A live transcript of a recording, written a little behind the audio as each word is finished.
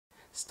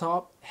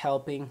Stop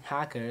helping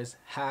hackers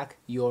hack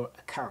your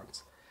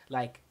account.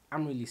 Like,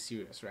 I'm really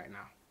serious right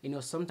now. You know,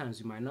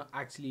 sometimes we might not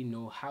actually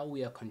know how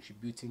we are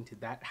contributing to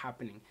that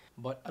happening,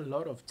 but a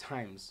lot of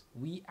times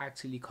we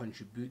actually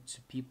contribute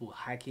to people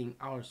hacking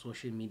our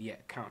social media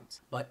accounts.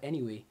 But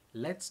anyway,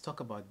 let's talk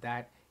about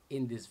that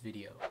in this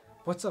video.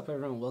 What's up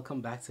everyone, welcome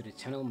back to the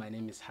channel. My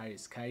name is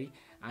HARIS Kari,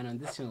 and on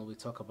this channel we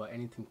talk about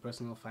anything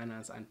personal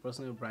finance and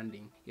personal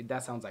branding. If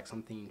that sounds like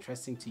something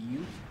interesting to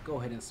you, go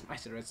ahead and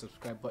smash the red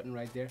subscribe button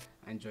right there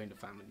and join the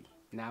family.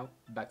 Now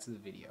back to the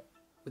video.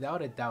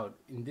 Without a doubt,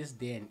 in this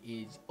day and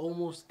age,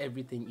 almost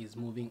everything is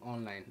moving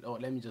online. Or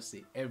let me just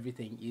say,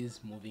 everything is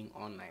moving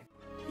online.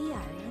 We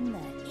are in the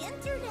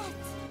internet.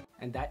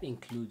 And that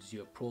includes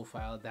your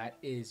profile, that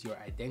is your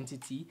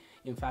identity,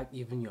 in fact,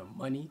 even your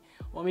money,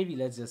 or maybe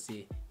let's just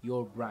say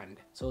your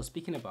brand. So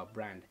speaking about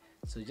brand,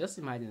 so just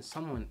imagine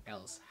someone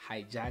else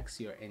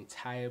hijacks your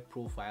entire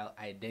profile,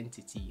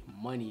 identity,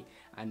 money,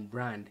 and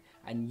brand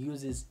and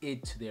uses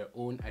it to their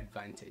own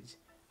advantage.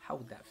 How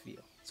would that feel?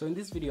 So in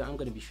this video, I'm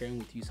going to be sharing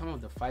with you some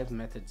of the 5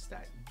 methods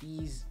that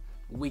these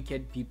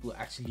wicked people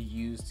actually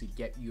use to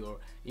get your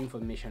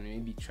information and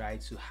maybe try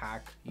to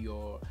hack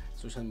your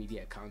social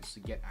media accounts to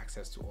get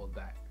access to all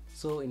that.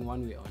 So in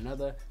one way or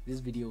another, this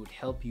video would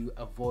help you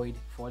avoid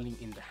falling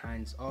in the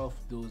hands of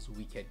those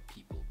wicked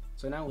people.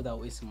 So now,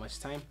 without wasting much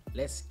time,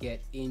 let's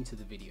get into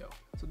the video.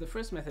 So the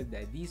first method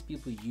that these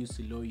people use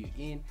to lure you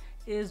in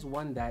is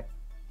one that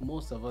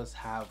most of us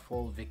have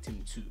fallen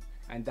victim to,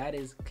 and that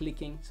is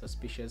clicking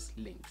suspicious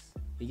links.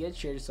 You get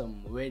shared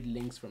some weird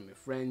links from your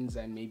friends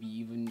and maybe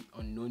even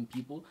unknown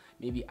people,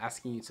 maybe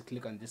asking you to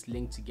click on this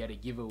link to get a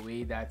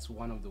giveaway. That's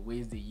one of the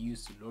ways they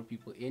use to lure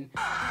people in.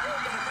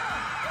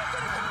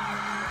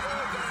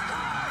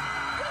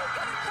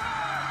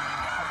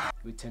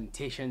 With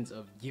temptations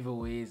of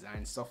giveaways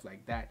and stuff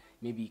like that,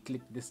 maybe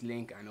click this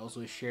link and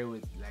also share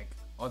with like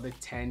other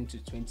 10 to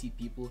 20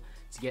 people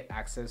to get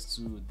access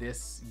to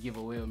this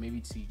giveaway, or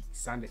maybe to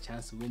stand a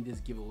chance to win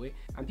this giveaway.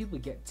 And people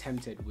get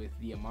tempted with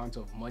the amount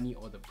of money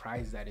or the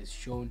prize that is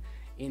shown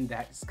in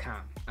that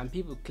scam, and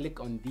people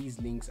click on these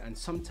links and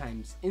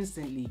sometimes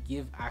instantly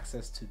give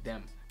access to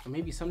them. Or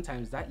maybe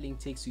sometimes that link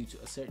takes you to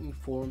a certain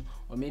form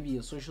or maybe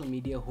your social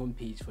media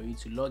homepage for you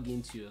to log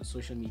into your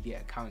social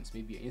media accounts,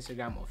 maybe your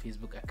Instagram or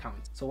Facebook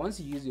account. So once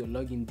you use your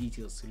login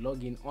details to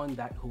log in on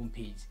that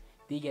homepage,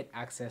 they get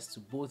access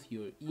to both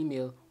your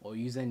email or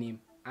username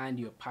and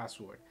your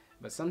password.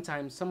 But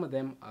sometimes some of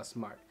them are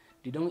smart.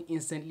 They don't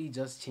instantly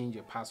just change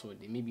your password.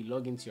 They maybe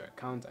log into your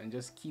account and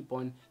just keep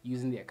on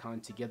using the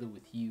account together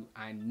with you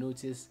and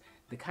notice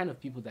the kind of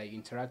people that you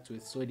interact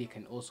with, so they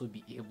can also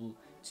be able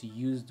to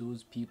use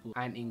those people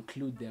and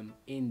include them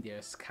in their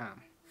scam.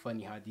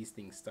 Funny how these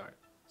things start.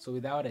 So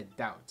without a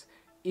doubt,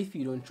 if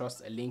you don't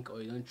trust a link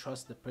or you don't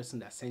trust the person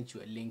that sent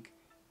you a link,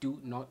 do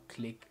not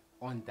click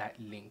on that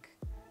link,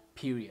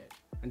 period.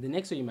 And the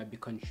next way you might be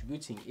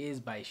contributing is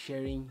by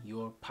sharing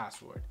your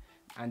password.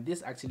 And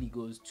this actually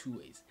goes 2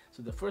 ways.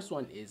 So the first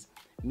one is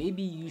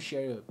maybe you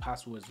share your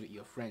passwords with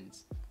your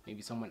friends.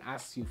 Maybe someone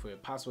asks you for your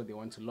password, they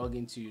want to log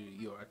into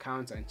your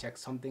account and check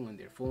something on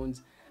their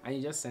phones, and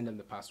you just send them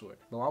the password.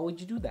 But why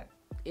would you do that?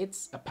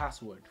 It's a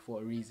password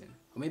for a reason.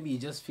 Or maybe you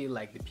just feel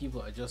like the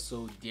people are just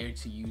so dear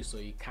to you, so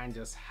you can't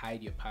just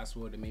hide your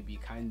password, or maybe you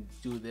can't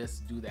do this,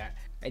 do that.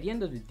 At the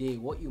end of the day,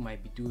 what you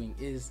might be doing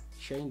is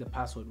sharing the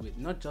password with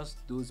not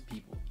just those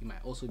people, you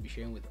might also be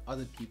sharing with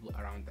other people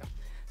around them.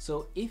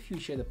 So if you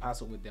share the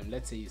password with them,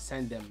 let's say you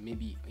send them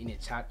maybe in a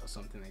chat or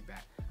something like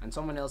that, and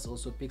someone else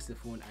also picks the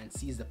phone and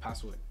sees the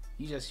password,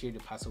 you just share the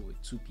password with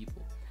 2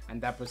 people,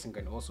 and that person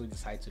can also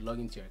decide to log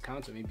into your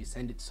account or maybe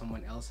send it to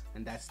someone else,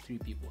 and that's 3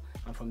 people.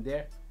 And from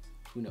there,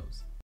 who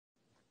knows?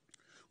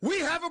 We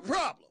have a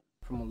problem!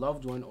 From a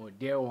loved one or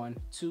dear one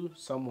to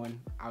someone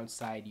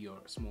outside your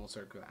small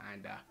circle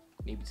and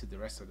maybe to the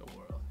rest of the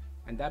world.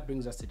 And that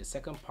brings us to the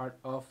second part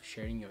of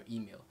sharing your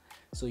email.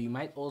 So you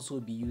might also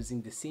be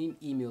using the same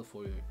email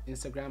for your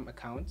Instagram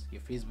account,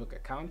 your Facebook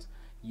account,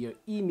 your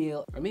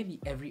email, or maybe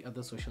every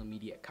other social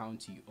media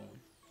account you own.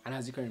 And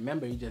as you can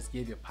remember, you just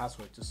gave your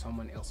password to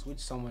someone else, which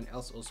someone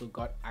else also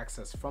got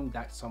access from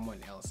that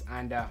someone else,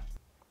 and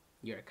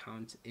your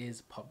account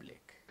is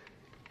public.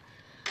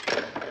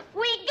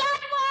 We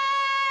got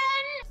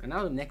one! And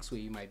now the next way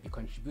you might be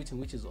contributing,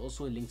 which is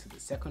also linked to the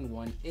second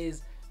one,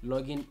 is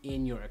logging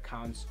in your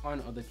accounts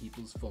on other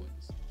people's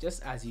phones.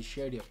 Just as you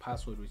shared your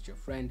password with your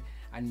friend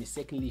and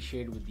mistakenly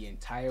shared with the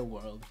entire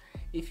world,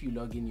 if you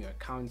log in your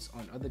accounts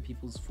on other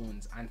people's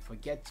phones and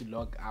forget to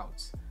log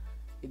out,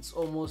 it's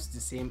almost the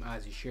same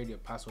as you shared your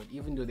password,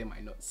 even though they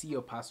might not see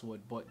your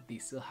password, but they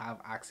still have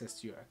access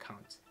to your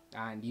account.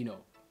 And you know,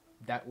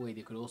 that way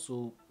they could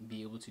also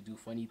be able to do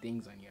funny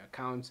things on your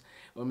account,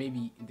 or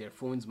maybe their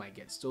phones might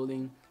get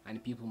stolen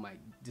and people might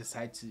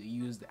decide to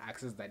use the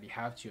access that they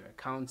have to your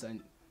accounts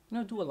and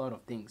do a lot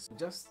of things.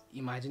 Just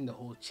imagine the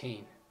whole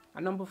chain.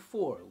 And number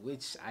 4,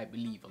 which I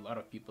believe a lot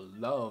of people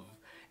love,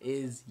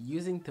 is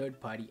using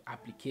third-party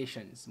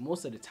applications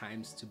most of the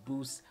times to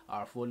boost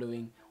our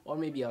following or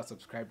maybe our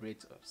subscribe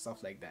rate or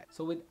stuff like that.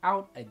 So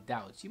without a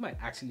doubt, you might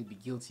actually be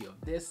guilty of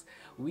this.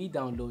 We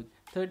download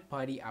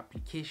third-party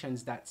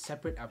applications, that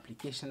separate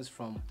applications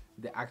from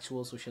the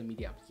actual social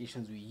media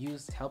applications we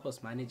use to help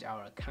us manage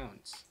our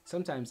accounts.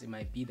 Sometimes it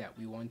might be that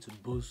we want to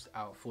boost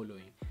our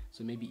following.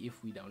 So maybe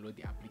if we download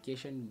the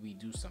application, we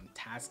do some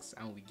tasks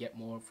and we get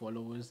more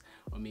followers,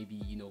 or maybe,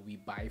 you know, we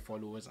buy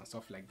followers and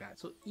stuff like that.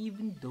 So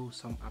even though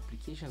some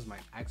applications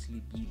might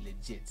actually be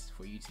legit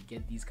for you to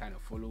get these kind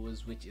of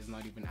followers, which is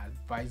not even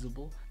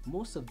advisable,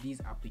 most of these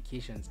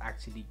applications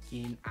actually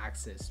gain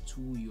access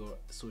to your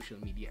social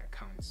media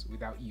accounts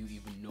without you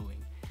even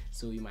knowing.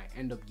 So you might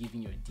end up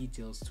giving your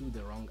details to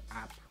the wrong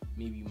app.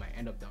 Maybe you might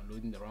end up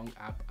downloading the wrong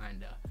app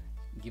and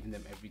giving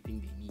them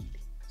everything they need.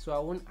 So I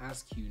won't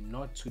ask you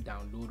not to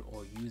download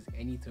or use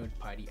any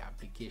third-party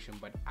application,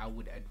 but I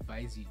would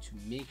advise you to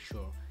make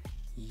sure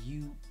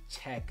you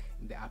check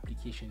the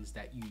applications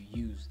that you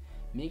use.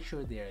 Make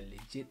sure they are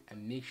legit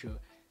and make sure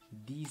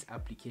these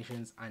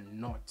applications are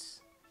not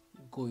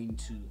going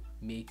to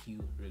make you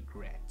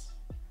regret.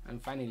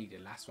 And finally, the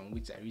last one,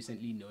 which I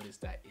recently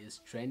noticed that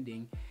is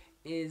trending,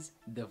 is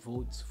the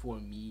vote for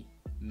me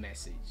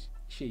message.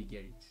 Sure you get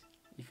it.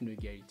 If you don't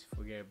get it,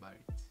 forget about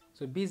it.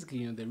 So basically,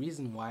 you know, the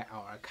reason why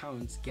our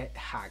accounts get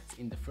hacked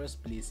in the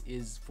first place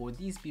is for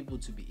these people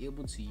to be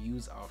able to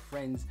use our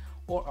friends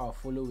or our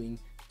following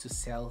to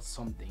sell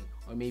something,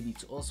 or maybe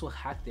to also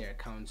hack their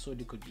account so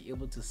they could be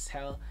able to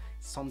sell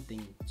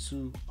something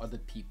to other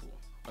people,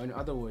 or in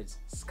other words,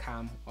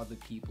 scam other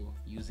people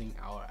using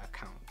our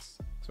accounts.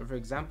 So for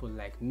example,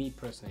 like me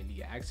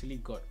personally, I actually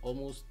got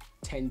almost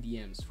 10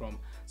 DMs from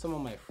some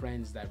of my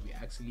friends that we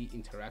actually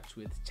interact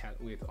with, chat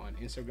with on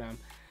Instagram.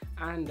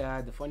 And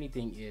the funny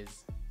thing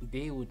is,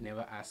 they would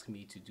never ask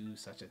me to do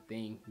such a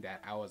thing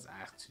that I was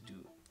asked to do.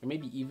 Or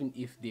maybe even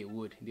if they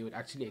would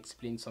actually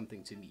explain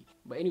something to me.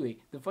 But anyway,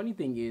 the funny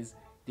thing is,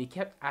 they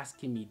kept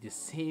asking me the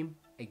same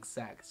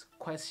exact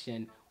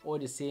question or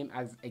the same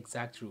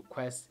exact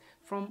request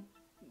from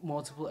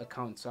multiple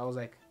accounts. So I was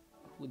like,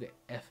 who the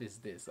F is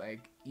this?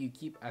 Like, you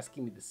keep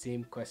asking me the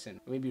same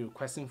question, or maybe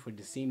requesting for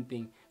the same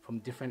thing from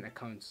different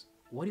accounts.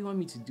 What do you want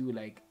me to do?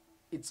 Like,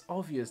 it's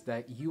obvious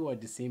that you are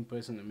the same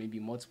person, or maybe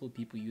multiple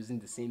people using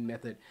the same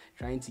method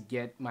trying to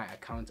get my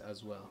account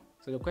as well.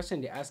 So the question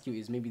they ask you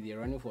is maybe they're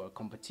running for a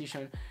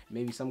competition,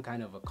 maybe some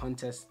kind of a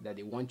contest that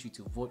they want you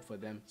to vote for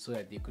them so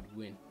that they could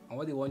win. And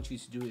what they want you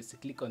to do is to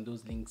click on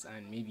those links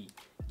and maybe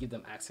give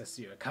them access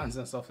to your accounts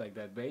and stuff like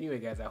that. But anyway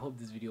guys, I hope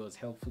this video was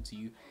helpful to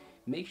you.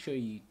 Make sure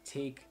you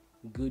take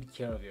good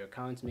care of your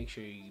accounts. Make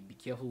sure you be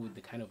careful with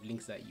the kind of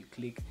links that you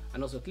click,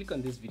 and also click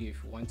on this video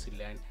if you want to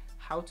learn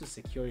how to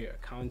secure your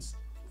accounts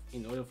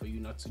in order for you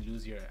not to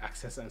lose your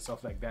access and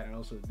stuff like that, and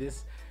also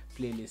this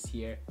playlist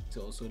here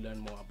to also learn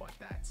more about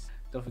that.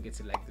 Don't forget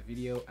to like the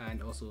video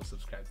and also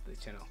subscribe to the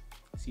channel.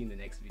 See you in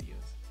the next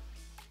videos.